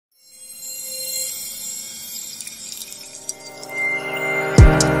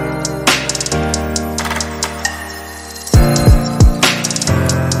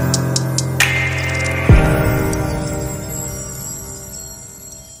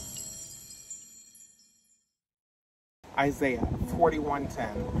Isaiah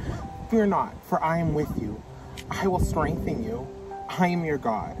 41:10. Fear not, for I am with you. I will strengthen you. I am your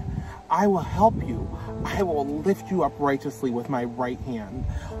God. I will help you. I will lift you up righteously with my right hand.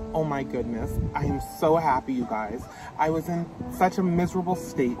 Oh my goodness. I am so happy, you guys. I was in such a miserable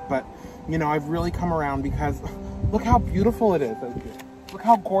state, but you know, I've really come around because look how beautiful it is. Look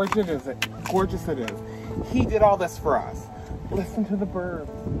how gorgeous it is. He did all this for us. Listen to the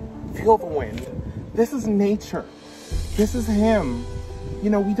birds. Feel the wind. This is nature. This is him. You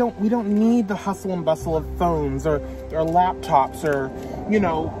know, we don't need the hustle and bustle of phones or laptops or, you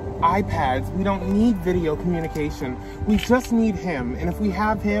know, iPads. We don't need video communication. We just need him. And if we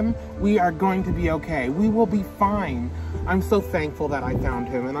have him, we are going to be okay. We will be fine. I'm so thankful that I found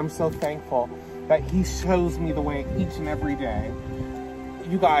him, and I'm so thankful that he shows me the way each and every day.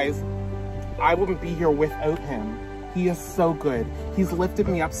 You guys, I wouldn't be here without him. He is so good. He's lifted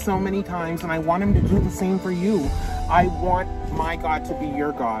me up so many times, and I want him to do the same for you. I want my God to be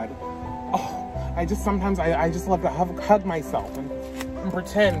your God. Oh, I just love to hug myself and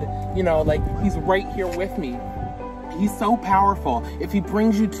pretend, you know, like he's right here with me. He's so powerful. If he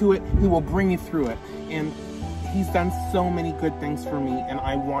brings you to it, he will bring you through it. And he's done so many good things for me, and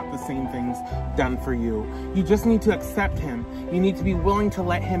I want the same things done for you. You just need to accept him. You need to be willing to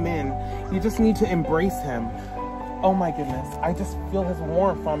let him in. You just need to embrace him. Oh my goodness, I just feel his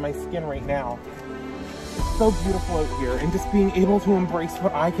warmth on my skin right now. It's so beautiful out here, and just being able to embrace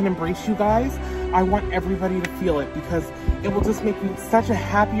what I can embrace, you guys, I want everybody to feel it because it will just make you such a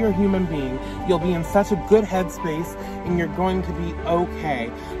happier human being. You'll be in such a good headspace, and you're going to be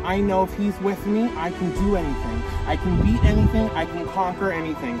okay. I know if he's with me, I can do anything. I can beat anything, I can conquer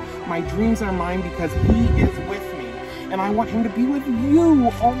anything. My dreams are mine because he is with me, and I want him to be with you.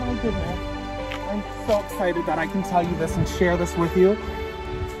 Oh my goodness. I'm so excited that I can tell you this and share this with you.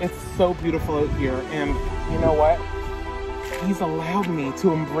 It's so beautiful out here, and you know what? He's allowed me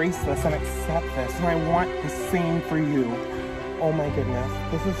to embrace this and accept this, and I want the same for you. Oh my goodness,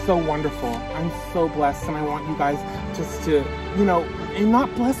 this is so wonderful. I'm so blessed, and I want you guys just to, you know, and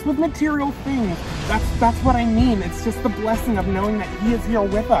not blessed with material things. That's what I mean. It's just the blessing of knowing that he is here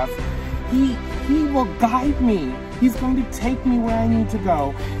with us. He will guide me. He's going to take me where I need to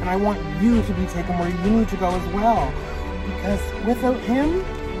go, and I want you to be taken where you need to go as well. Because without him,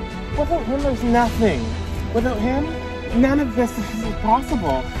 there's nothing. Without him, none of this is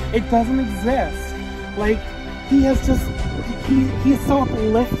possible. It doesn't exist. Like, he is so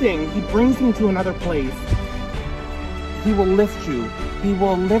uplifting. He brings me to another place. He will lift you. He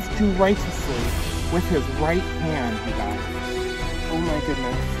will lift you righteously with his right hand, you guys. Oh my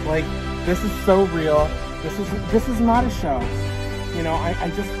goodness. Like, this is so real. This is not a show. You know,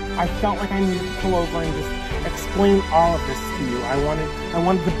 I felt like I needed to pull over and just explain all of this to you. I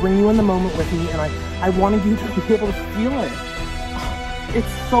wanted to bring you in the moment with me, and I wanted you to be able to feel it.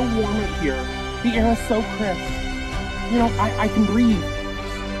 It's so warm out here. The air is so crisp. You know, I can breathe.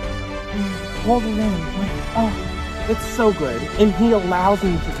 Hold it in. Oh, it's so good. And he allows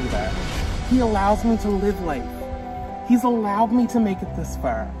me to do that. He allows me to live life. He's allowed me to make it this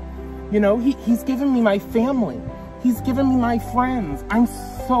far. You know, he's given me my family. He's given me my friends. I'm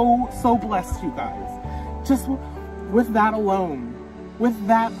so blessed, you guys. Just with that alone,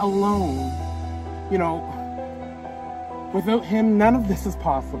 you know, without him, none of this is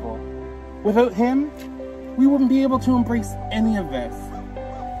possible. Without him, we wouldn't be able to embrace any of this.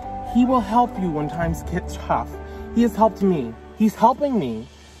 He will help you when times get tough. He has helped me. He's helping me.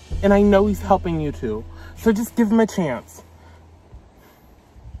 And I know he's helping you too. So just give him a chance.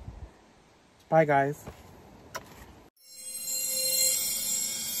 Bye, guys.